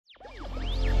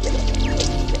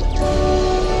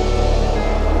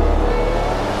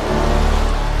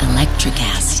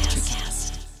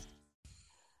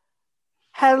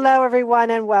Hello, everyone,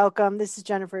 and welcome. This is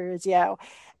Jennifer Urzio,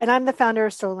 and I'm the founder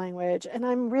of Soul Language. And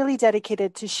I'm really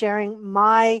dedicated to sharing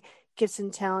my gifts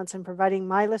and talents and providing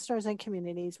my listeners and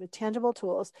communities with tangible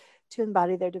tools to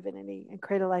embody their divinity and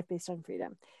create a life based on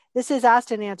freedom. This is Asked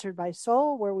and Answered by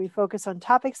Soul, where we focus on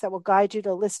topics that will guide you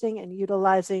to listening and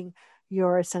utilizing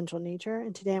your essential nature.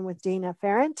 And today I'm with Dana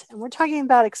Ferrant, and we're talking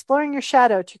about exploring your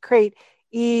shadow to create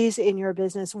ease in your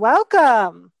business.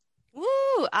 Welcome.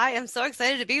 Woo! I am so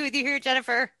excited to be with you here,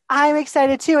 Jennifer. I'm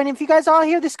excited too. And if you guys all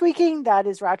hear the squeaking, that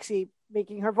is Roxy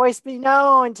making her voice be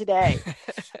known today.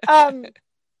 Um,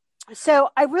 so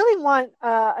I really want,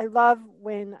 I love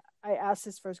when I ask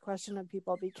this first question of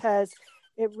people because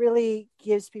it really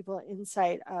gives people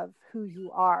insight of who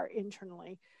you are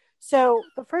internally. So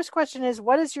the first question is,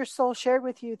 what has your soul shared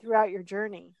with you throughout your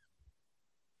journey?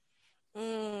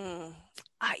 Mm.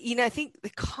 I think the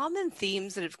common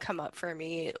themes that have come up for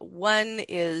me, one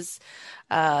is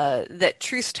that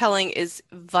truth telling is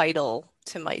vital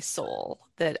to my soul,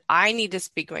 that I need to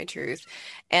speak my truth.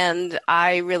 And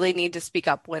I really need to speak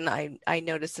up when I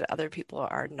notice that other people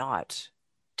are not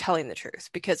telling the truth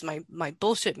because my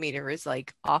bullshit meter is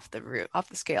like off the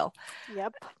scale.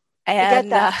 Yep. I get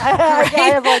And that. I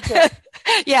right? have one too.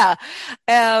 Yeah.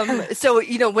 So,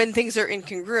 when things are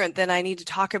incongruent, then I need to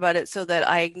talk about it so that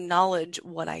I acknowledge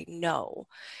what I know.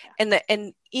 And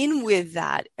in with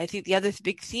that, I think the other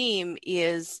big theme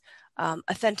is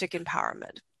authentic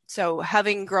empowerment. So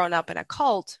having grown up in a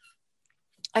cult,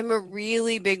 I'm a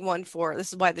really big one for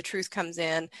this is why the truth comes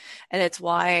in, and it's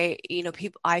why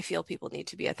people I feel people need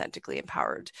to be authentically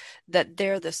empowered, that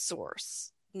they're the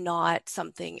source, not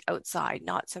something outside,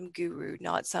 not some guru,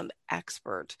 not some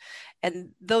expert. And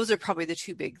those are probably the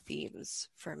two big themes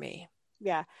for me.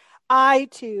 Yeah. I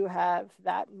too have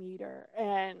that meter.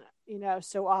 And,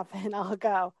 so often I'll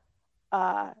go,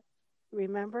 uh,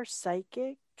 remember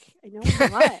psychic? I know what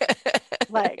you want.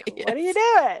 Like, what are you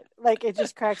Yes. doing? Like, it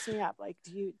just cracks me up. Like,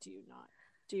 do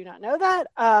you not know that?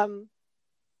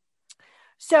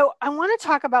 So I want to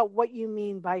talk about what you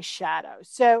mean by shadow.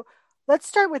 So let's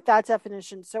start with that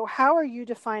definition. So how are you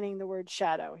defining the word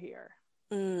shadow here?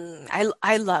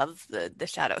 I love the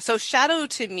shadow. So shadow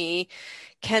to me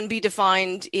can be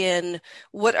defined in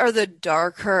what are the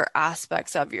darker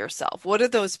aspects of yourself? What are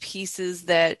those pieces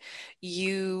that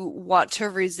you want to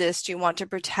resist, you want to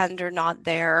pretend are not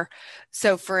there?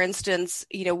 So for instance,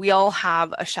 we all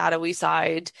have a shadowy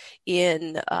side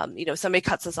in, somebody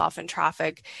cuts us off in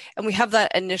traffic and we have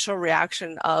that initial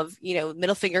reaction of,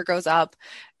 middle finger goes up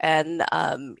and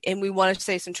we want to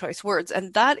say some choice words.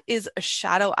 And that is a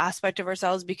shadow aspect of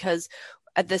ourselves because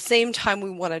at the same time, we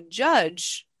want to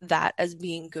judge that as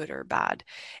being good or bad.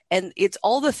 And it's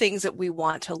all the things that we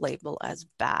want to label as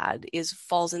bad is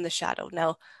falls in the shadow.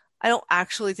 Now, I don't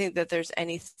actually think that there's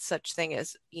any such thing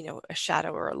as, a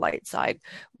shadow or a light side,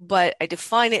 but I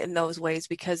define it in those ways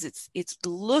because it's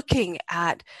looking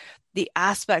at the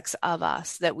aspects of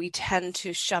us that we tend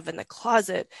to shove in the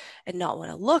closet and not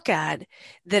want to look at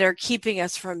that are keeping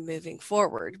us from moving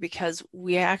forward because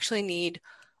we actually need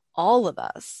all of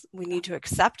us. We need to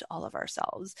accept all of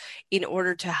ourselves in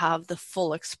order to have the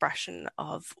full expression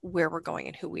of where we're going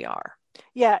and who we are.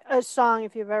 Yeah, a song,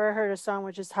 if you've ever heard a song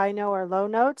which is high note or low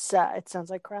notes, it sounds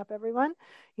like crap, everyone.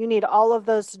 You need all of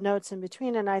those notes in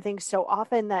between. And I think so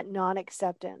often that non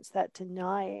acceptance, that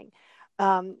denying,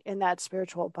 and that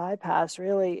spiritual bypass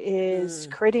really is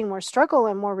Mm. creating more struggle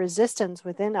and more resistance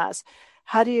within us.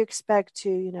 How do you expect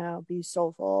to, be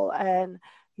soulful and,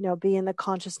 be in the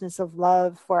consciousness of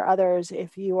love for others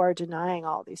if you are denying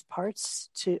all these parts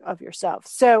of yourself?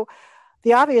 So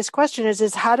the obvious question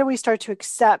is how do we start to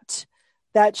accept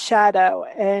that shadow,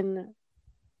 and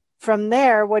from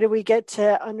there what do we get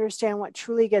to understand what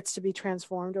truly gets to be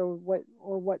transformed, or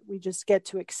what we just get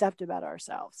to accept about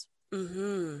ourselves?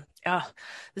 Oh,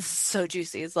 this is so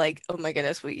juicy. It's like, oh my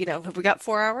goodness, have we got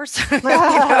 4 hours? You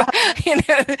know, you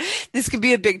know, this could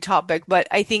be a big topic, but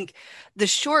I think the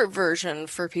short version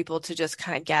for people to just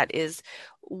kind of get is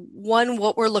one,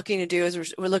 what we're looking to do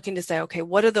is we're looking to say, okay,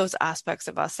 what are those aspects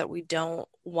of us that we don't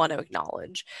want to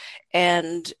acknowledge?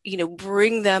 And,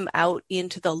 bring them out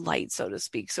into the light, so to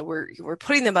speak. So we're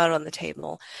putting them out on the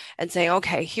table and saying,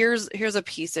 okay, here's a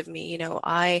piece of me.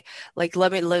 I like,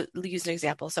 let me use an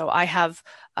example. So I've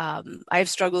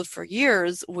struggled for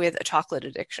years with a chocolate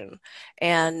addiction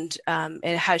and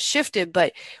it has shifted.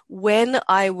 But when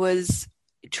I was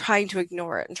trying to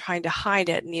ignore it and trying to hide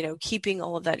it and, keeping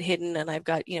all of that hidden. And I've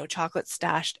got, chocolate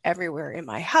stashed everywhere in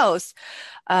my house.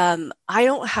 I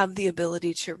don't have the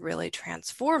ability to really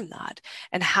transform that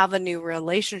and have a new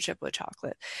relationship with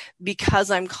chocolate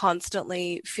because I'm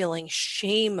constantly feeling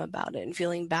shame about it and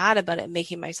feeling bad about it and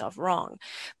making myself wrong.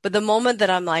 But the moment that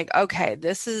I'm like, okay,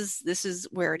 this is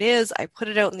where it is, I put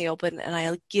it out in the open and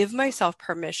I give myself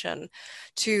permission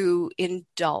to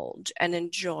indulge and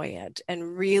enjoy it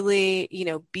and really,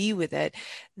 be with it,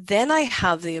 then I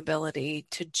have the ability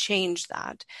to change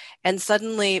that. And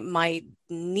suddenly my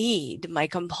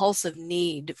compulsive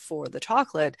need for the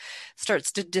chocolate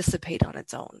starts to dissipate on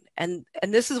its own. And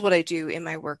this is what I do in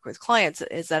my work with clients,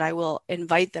 is that I will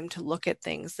invite them to look at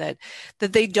things that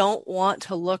they don't want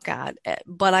to look at,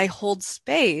 but I hold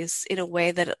space in a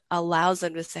way that allows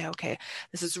them to say, okay,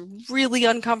 this is really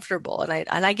uncomfortable.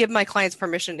 And I give my clients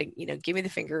permission to, give me the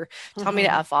finger, tell me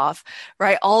to F off,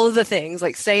 right? All of the things,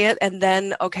 like say it, and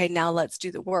then, okay, now let's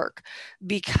do the work.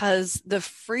 Because the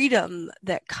freedom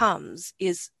that comes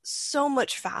is so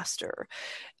much faster.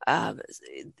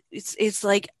 It's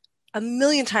like a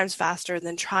million times faster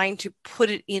than trying to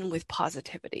put it in with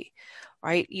positivity,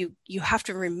 right? You have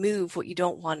to remove what you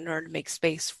don't want in order to make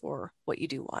space for what you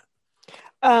do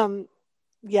want.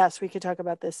 Yes, we could talk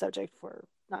about this subject for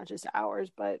not just hours,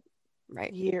 but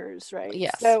right. years, right?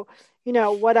 Yes. So,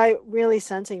 what I really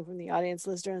sensing from the audience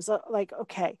listener is like,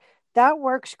 okay, that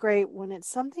works great when it's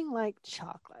something like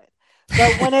chocolate.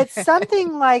 But when it's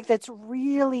something like that's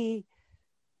really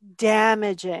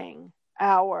damaging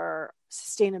our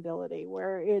sustainability,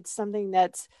 where it's something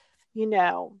that's,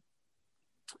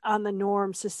 on the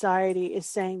norm, society is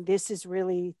saying this is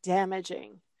really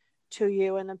damaging to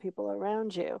you and the people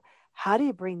around you. How do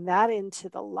you bring that into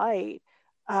the light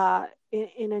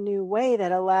in a new way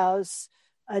that allows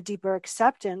a deeper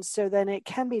acceptance, so then it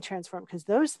can be transformed? Because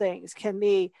those things can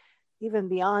be even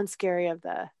beyond scary of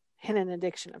the hidden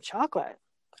addiction of chocolate.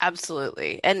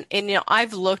 Absolutely. And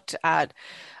I've looked at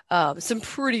some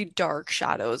pretty dark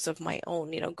shadows of my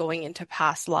own, going into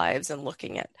past lives and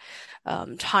looking at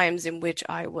times in which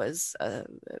I was a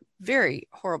very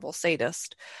horrible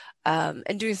sadist.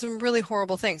 And doing some really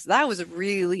horrible things. That was a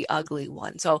really ugly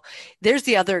one. So there's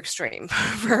the other extreme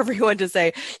for everyone to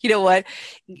say, you know what,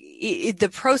 the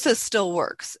process still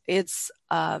works. It's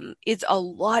a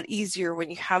lot easier when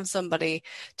you have somebody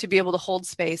to be able to hold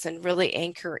space and really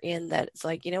anchor in that. It's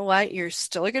like, you know what, you're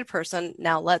still a good person.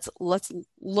 Now let's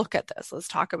look at this. Let's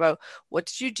talk about, what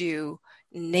did you do?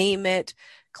 Name it,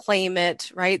 claim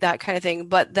it, right? That kind of thing.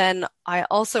 But then I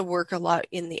also work a lot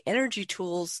in the energy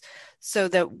tools, so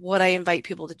that what I invite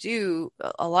people to do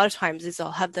a lot of times is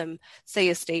I'll have them say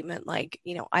a statement like,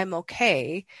 I'm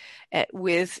okay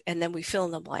with, and then we fill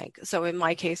in the blank. So in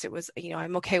my case, it was,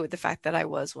 I'm okay with the fact that I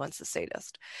was once a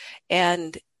sadist.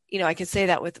 And I can say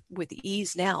that with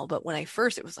ease now, but when I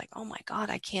first, it was like, oh my God,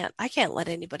 I can't let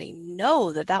anybody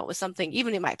know that was something,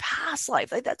 even in my past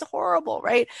life, like that's horrible,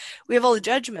 right? We have all the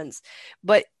judgments,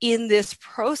 but in this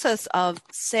process of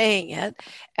saying it,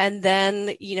 and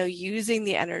then, using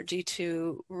the energy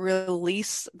to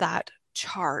release that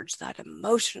charge, that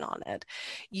emotion on it,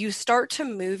 you start to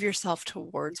move yourself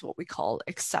towards what we call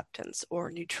acceptance or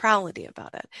neutrality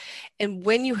about it. And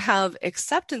when you have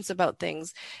acceptance about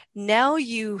things, now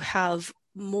you have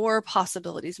more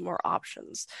possibilities, more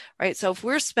options, right? So if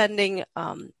we're spending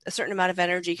a certain amount of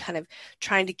energy kind of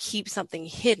trying to keep something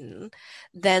hidden,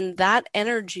 then that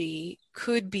energy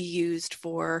could be used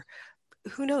for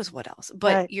who knows what else.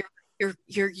 But right.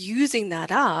 You're using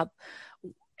that up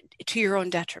to your own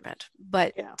detriment.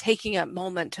 But taking a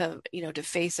moment to to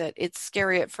face it, it's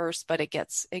scary at first, but it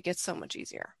gets so much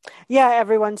easier. Yeah,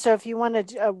 everyone. So if you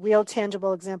want a real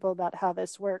tangible example about how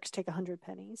this works, take 100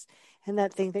 pennies, and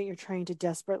that thing that you're trying to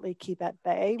desperately keep at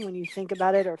bay, when you think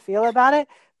about it or feel about it,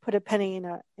 put a penny in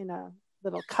a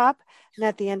little cup, and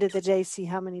at the end of the day, see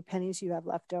how many pennies you have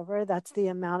left over. That's the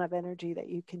amount of energy that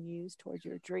you can use towards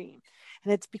your dream.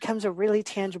 And it becomes a really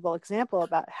tangible example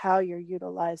about how you're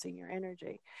utilizing your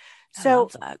energy. So,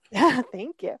 I love that.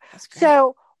 Thank you. That's great.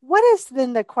 So what has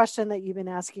been the question that you've been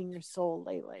asking your soul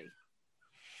lately?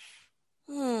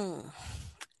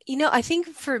 I think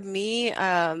for me,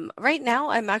 right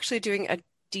now, I'm actually doing a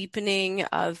deepening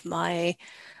of my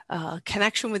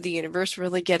connection with the universe,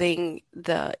 really getting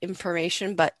the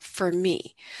information, but for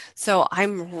me. So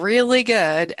I'm really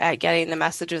good at getting the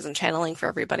messages and channeling for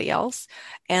everybody else.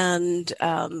 And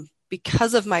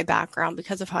because of my background,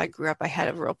 because of how I grew up, I had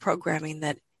a real programming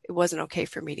that it wasn't okay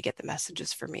for me to get the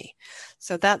messages for me.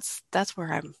 So that's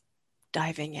where I'm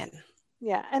diving in.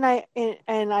 Yeah, and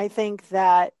I think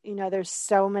that, there's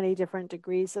so many different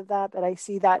degrees of that, but I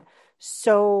see that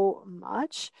so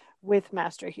much with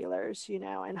master healers,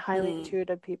 and highly Mm.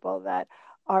 intuitive people that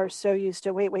are so used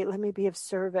to, wait, let me be of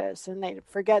service, and they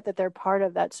forget that they're part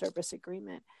of that service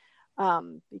agreement.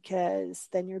 Because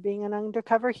then you're being an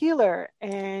undercover healer,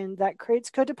 and that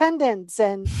creates codependence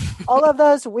and all of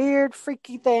those weird,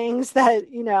 freaky things that,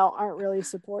 aren't really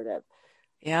supportive.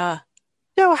 Yeah.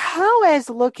 So, how is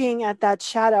looking at that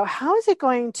shadow, how is it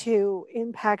going to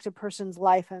impact a person's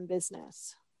life and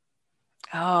business?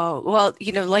 Oh, well,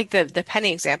 like the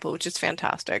penny example, which is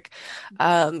fantastic.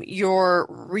 You're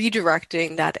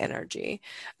redirecting that energy.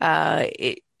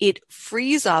 It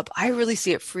frees up. I really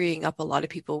see it freeing up a lot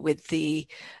of people with the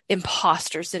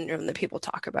imposter syndrome that people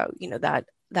talk about,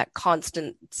 that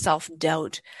constant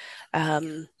self-doubt.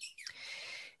 Um,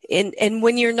 and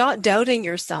when you're not doubting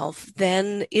yourself,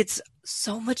 then it's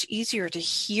so much easier to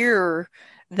hear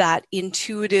that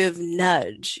intuitive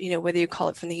nudge, whether you call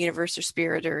it from the universe or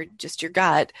spirit or just your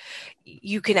gut,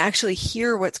 you can actually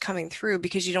hear what's coming through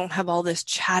because you don't have all this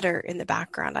chatter in the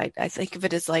background. I think of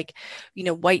it as like,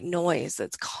 white noise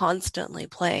that's constantly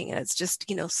playing and it's just,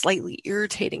 slightly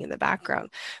irritating in the background.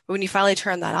 But when you finally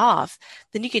turn that off,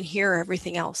 then you can hear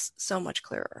everything else so much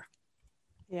clearer.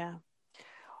 Yeah.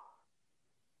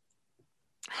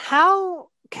 How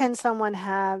can someone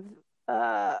have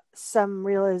some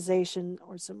realization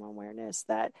or some awareness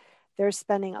that they're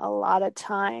spending a lot of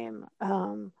time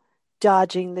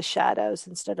dodging the shadows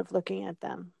instead of looking at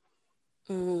them?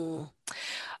 Mm.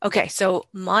 Okay, so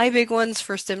my big ones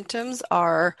for symptoms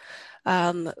are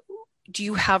um, do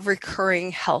you have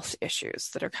recurring health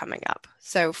issues that are coming up?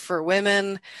 So for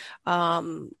women,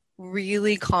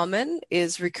 really common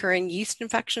is recurring yeast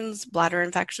infections, bladder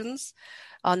infections.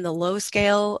 On the low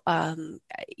scale,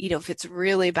 if it's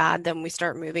really bad, then we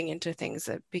start moving into things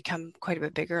that become quite a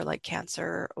bit bigger, like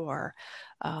cancer or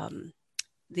um,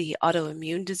 the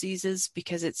autoimmune diseases,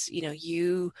 because it's,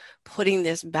 you putting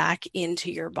this back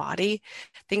into your body.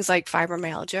 Things like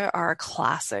fibromyalgia are a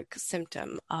classic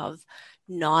symptom of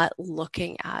not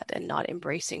looking at and not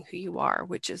embracing who you are,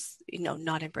 which is,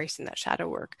 not embracing that shadow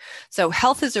work. So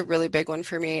health is a really big one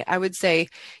for me. I would say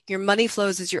your money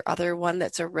flows is your other one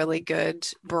that's a really good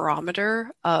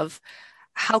barometer of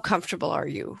how comfortable are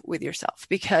you with yourself,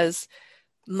 because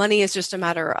money is just a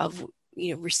matter of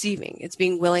receiving. It's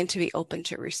being willing to be open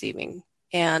to receiving.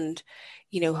 And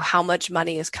how much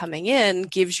money is coming in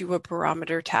gives you a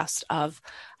barometer test of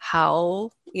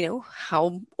how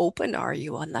open are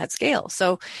you on that scale.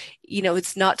 So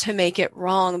it's not to make it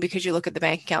wrong because you look at the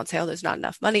bank account and say, oh, there's not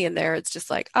enough money in there. It's just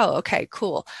like, oh, okay,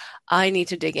 cool, I need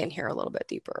to dig in here a little bit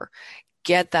deeper,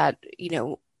 get that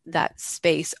that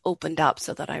space opened up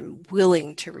so that I'm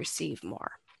willing to receive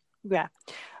more. Yeah.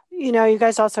 You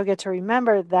guys also get to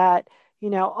remember that,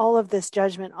 all of this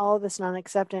judgment, all of this non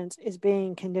acceptance is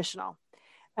being conditional.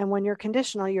 And when you're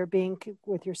conditional, you're being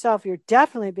with yourself, you're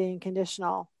definitely being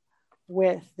conditional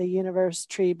with the universe,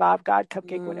 tree, Bob, God,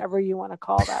 cupcake, Mm, whatever you want to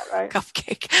call that, right?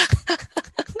 cupcake.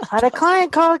 I had a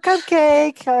client call it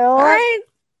cupcake. I All love, right.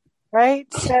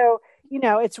 right? So,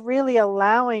 it's really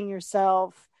allowing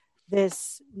yourself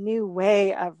this new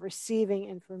way of receiving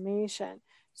information.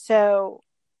 So,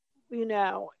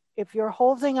 if you're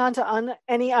holding on to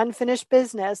any unfinished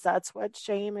business, that's what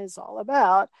shame is all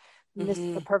about. And this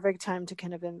is the Mm-hmm. perfect time to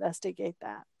kind of investigate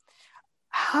that.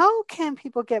 How can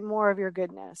people get more of your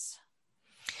goodness?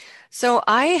 So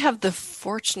I have the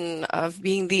fortune of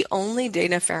being the only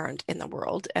Dana Ferrant in the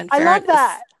world, and I love Ferrant is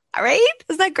that. right.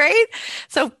 Isn't that great?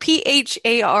 So Pharant.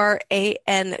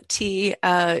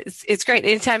 It's great.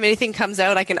 Anytime anything comes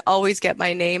out, I can always get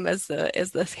my name as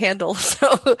the handle.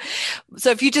 So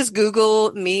if you just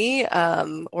Google me,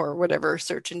 or whatever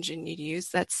search engine you use,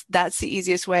 that's the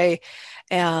easiest way.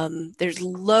 There's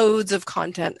loads of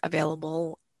content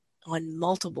available on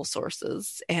multiple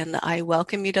sources, and I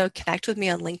welcome you to connect with me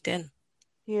on LinkedIn.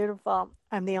 Beautiful.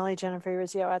 I'm the only Jennifer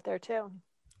Rizio out there too.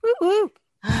 Woo-hoo.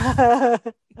 Not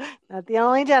the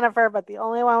only Jennifer, but the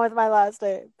only one with my last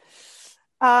name.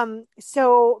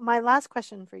 So my last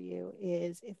question for you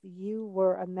is, if you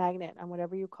were a magnet on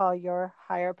whatever you call your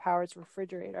higher powers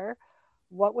refrigerator,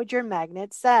 what would your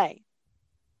magnet say?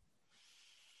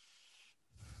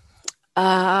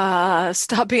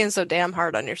 Stop being so damn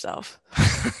hard on yourself.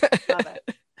 Love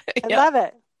it. I Yeah. love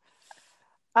it.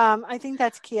 I think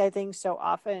that's key. I think so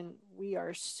often we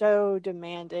are so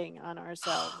demanding on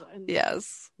ourselves, and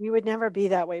Yes. we would never be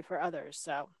that way for others.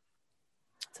 So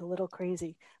it's a little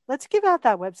crazy. Let's give out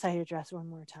that website address one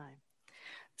more time.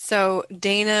 So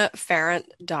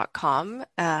danaferrant.com.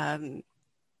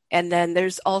 And then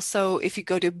there's also, if you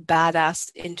go to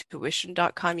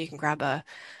badassintuition.com, you can grab a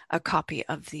copy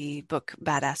of the book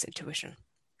Badass Intuition.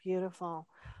 Beautiful.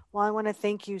 Well, I want to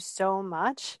thank you so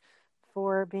much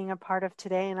for being a part of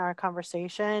today in our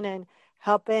conversation and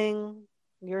helping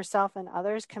yourself and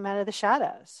others come out of the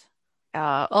shadows.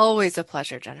 Always a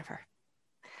pleasure, Jennifer.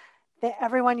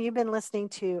 Everyone, you've been listening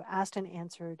to Asked and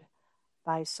Answered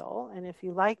by Soul. And if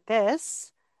you like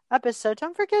this episode,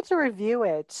 don't forget to review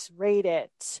it, rate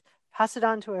it, pass it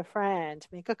on to a friend,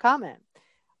 make a comment.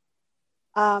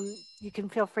 You can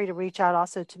feel free to reach out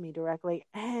also to me directly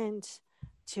and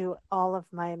to all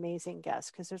of my amazing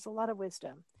guests, because there's a lot of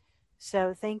wisdom.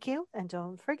 So thank you. And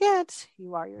don't forget,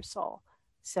 you are your soul.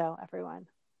 So everyone,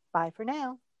 bye for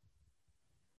now.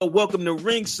 Welcome to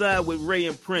Ringside with Ray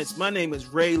and Prince. My name is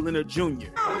Ray Leonard Jr. Oh, is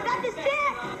that the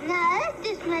shit? No, that's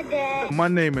just my dad. My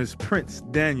name is Prince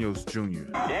Daniels Jr.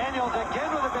 Daniels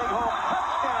again with a big home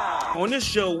touchdown. On this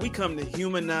show, we come to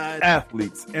humanize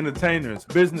athletes, entertainers,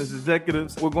 business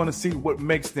executives. We're going to see what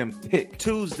makes them tick.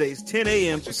 Tuesdays, 10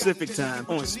 a.m. Pacific time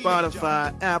on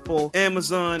Spotify, Apple,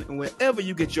 Amazon, and wherever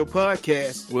you get your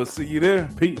podcasts. We'll see you there.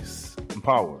 Peace and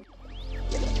power.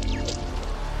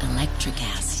 Electric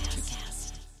acid.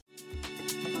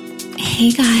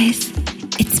 Hey guys,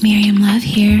 it's Miriam Love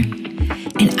here,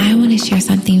 and I want to share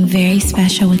something very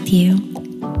special with you.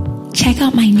 Check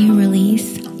out my new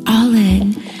release, All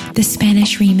In, the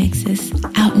Spanish remixes,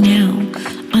 out now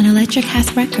on Electric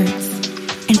House Records.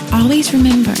 And always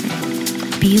remember,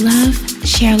 be love,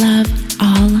 share love,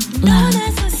 all love.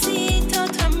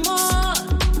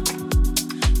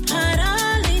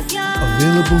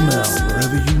 Available now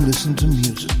wherever you listen to music.